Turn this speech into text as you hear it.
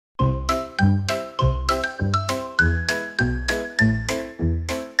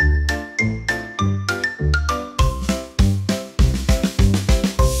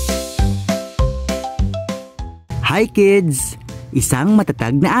Hi kids! Isang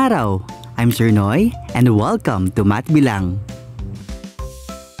matatag na araw. I'm Sir Noy and welcome to Math Bilang.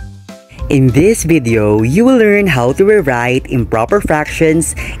 In this video, you will learn how to rewrite improper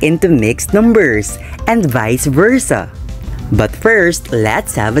fractions into mixed numbers and vice versa. But first,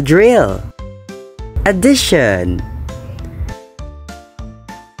 let's have a drill. Addition.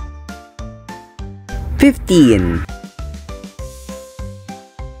 15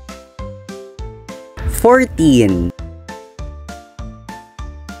 14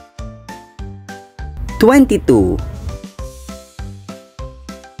 22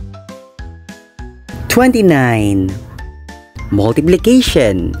 29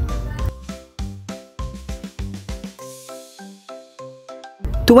 Multiplication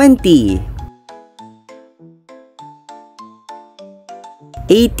 20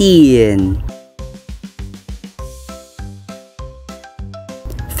 18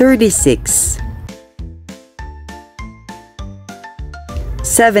 36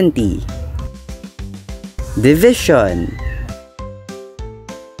 70 Division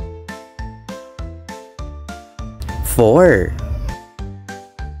 4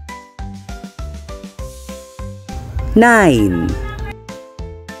 9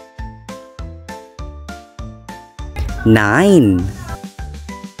 9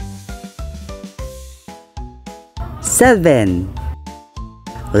 7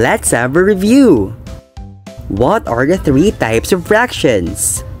 Let's have a review. What are the three types of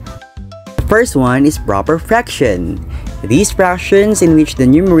fractions? The first one is proper fraction. These fractions in which the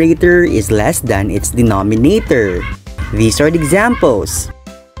numerator is less than its denominator. These are the examples.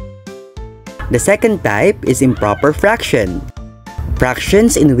 The second type is improper fraction.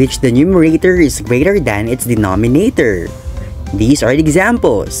 Fractions in which the numerator is greater than its denominator. These are the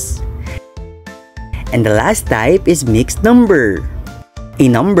examples. And the last type is mixed number. A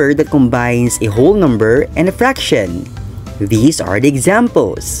number that combines a whole number and a fraction. These are the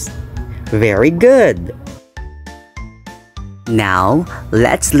examples. Very good! Now,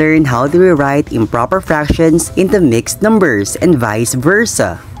 let's learn how to rewrite improper fractions into mixed numbers and vice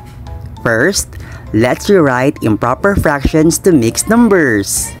versa. First, let's rewrite improper fractions to mixed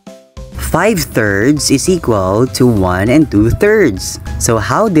numbers. 5/3 is equal to 1 2/3. So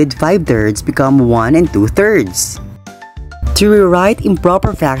how did 5/3 become 1 2/3? To rewrite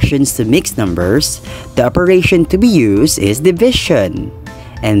improper fractions to mixed numbers, the operation to be used is division.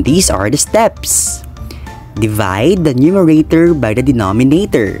 And these are the steps. Divide the numerator by the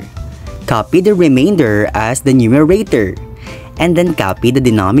denominator. Copy the remainder as the numerator. And then copy the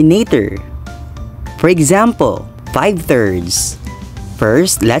denominator. For example, 5/3.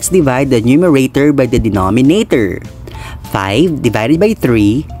 First, let's divide the numerator by the denominator. 5 divided by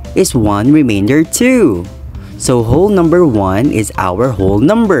 3 is 1 remainder 2. So whole number 1 is our whole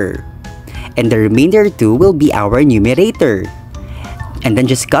number. And the remainder 2 will be our numerator. And then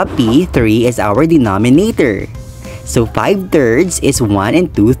just copy 3 as our denominator. So 5/3 is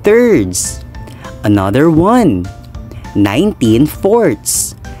 1 2/3. Another one.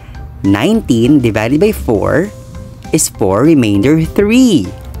 19/4. 19 divided by 4 is 4 remainder 3.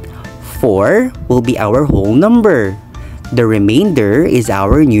 4 will be our whole number. The remainder is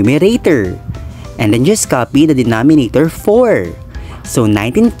our numerator. And then just copy the denominator 4. So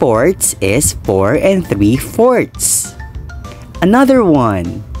 19/4 is 4 3/4. Another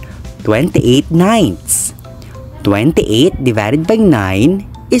one. 28/9. 28 divided by 9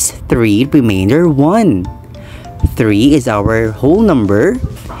 is 3 remainder 1. 3 is our whole number.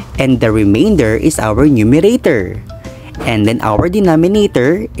 And the remainder is our numerator. And then our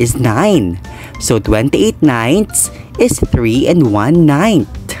denominator is 9. So 28/9 is 3 1/9.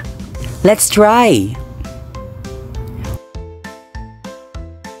 Let's try.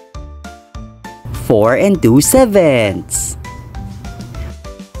 4 2/7.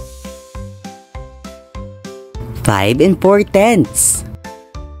 5 4/10.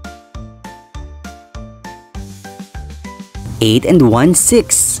 8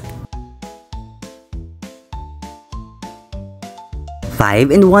 1/6. 5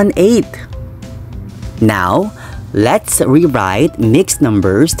 1/8. Now, let's rewrite mixed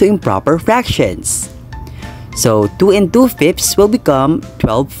numbers to improper fractions. So 2 2/5 will become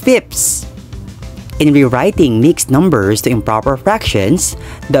 12/5. In rewriting mixed numbers to improper fractions,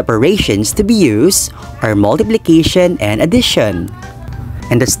 the operations to be used are multiplication and addition.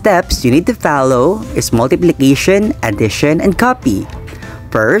 And the steps you need to follow is multiplication, addition, and copy.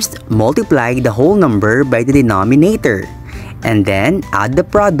 First, multiply the whole number by the denominator, and then add the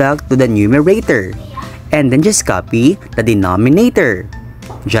product to the numerator. And then just copy the denominator.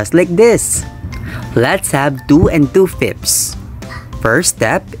 Just like this. Let's have 2 2/5. First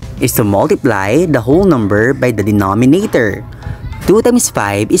step is to multiply the whole number by the denominator. 2 times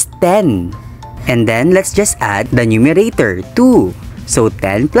 5 is 10. And then let's just add the numerator, 2. So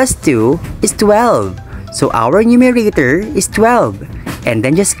 10 plus 2 is 12. So our numerator is 12. And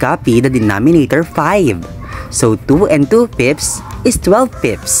then just copy the denominator, 5. So 2 and 2 fifths is 12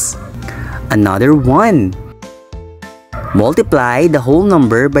 fifths. Another 1. Multiply the whole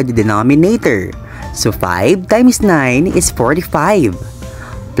number by the denominator. So 5 times 9 is 45.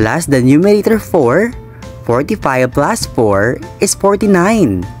 Plus the numerator 4. 45 plus 4 is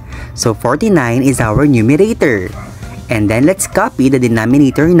 49. So 49 is our numerator. And then let's copy the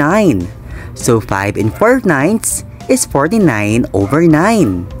denominator, 9. So 5 and 4 ninths is 49 over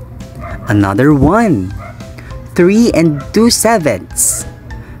 9. Another 1. 3 and 2 sevenths.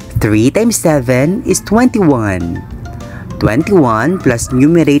 3 times 7 is 21. 21 plus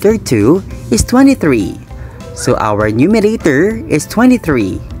numerator 2 is 23. So our numerator is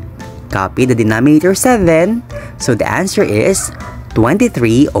 23. Copy the denominator, 7. So the answer is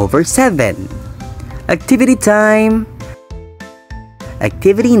 23 over 7. Activity time!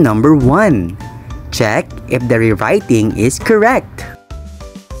 Activity number 1. Check if the rewriting is correct.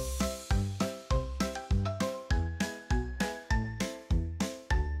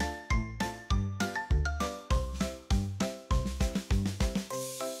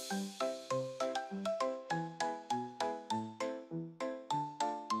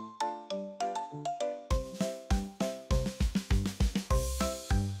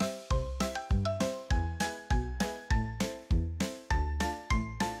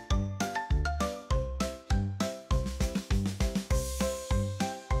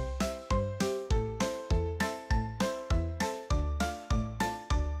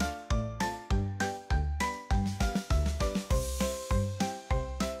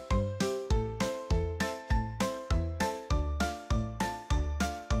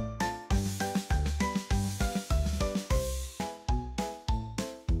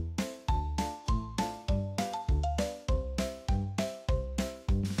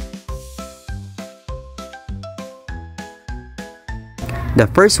 The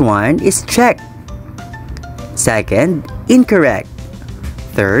first one is check. Second, incorrect.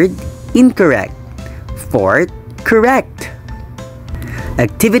 Third, incorrect. Fourth, correct.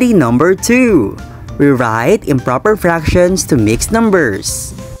 Activity number 2. Rewrite improper fractions to mixed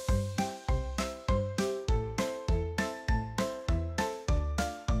numbers.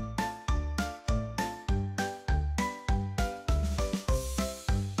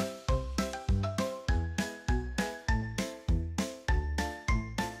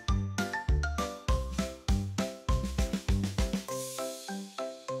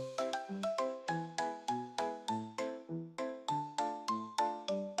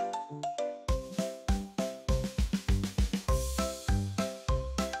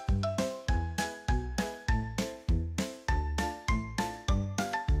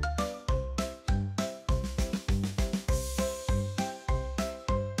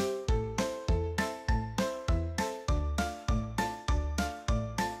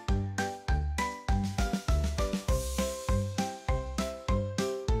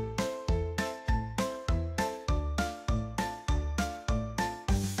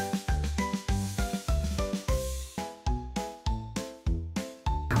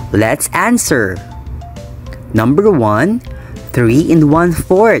 Let's answer. Number 1, 3 and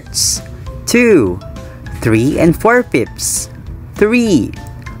 1/4. 2, 3 and 4 fifths. 3,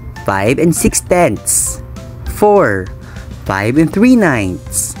 5 and 6 tenths. 4, 5 and 3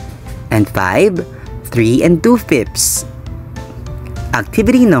 ninths. And 5, 3 and 2 fifths.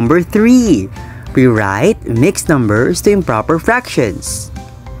 Activity number 3. Rewrite mixed numbers to improper fractions.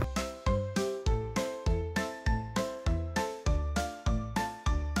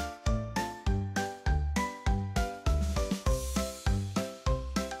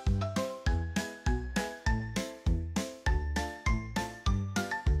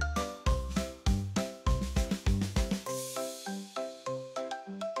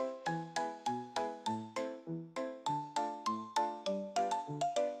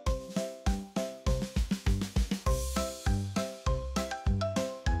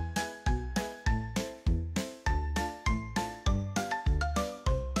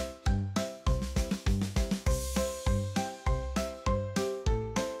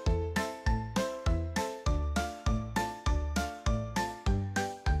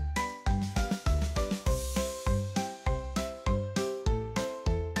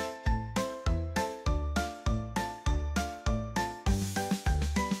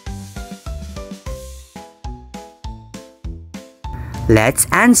 Let's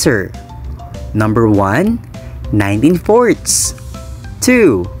answer. Number 1, 19/4.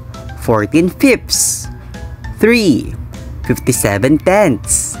 2, 14 fifths. 3. 57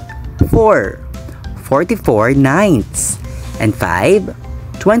 tenths. 4. 44 ninths. And 5.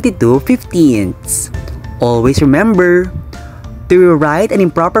 22 fifteenths. Always remember, to rewrite an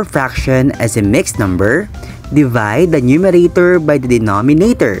improper fraction as a mixed number, divide the numerator by the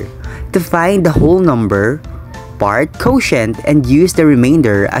denominator to find the whole number, part quotient, and use the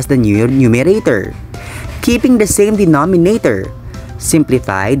remainder as the numerator. Keeping the same denominator,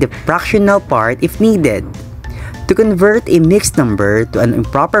 simplify the fractional part if needed. To convert a mixed number to an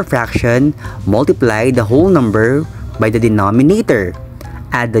improper fraction, multiply the whole number by the denominator,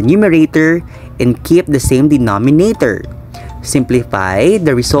 add the numerator, and keep the same denominator. Simplify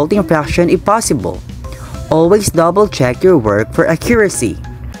the resulting fraction if possible. Always double check your work for accuracy.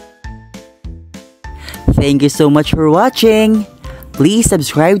 Thank you so much for watching. Please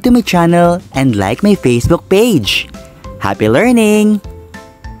subscribe to my channel and like my Facebook page. Happy learning!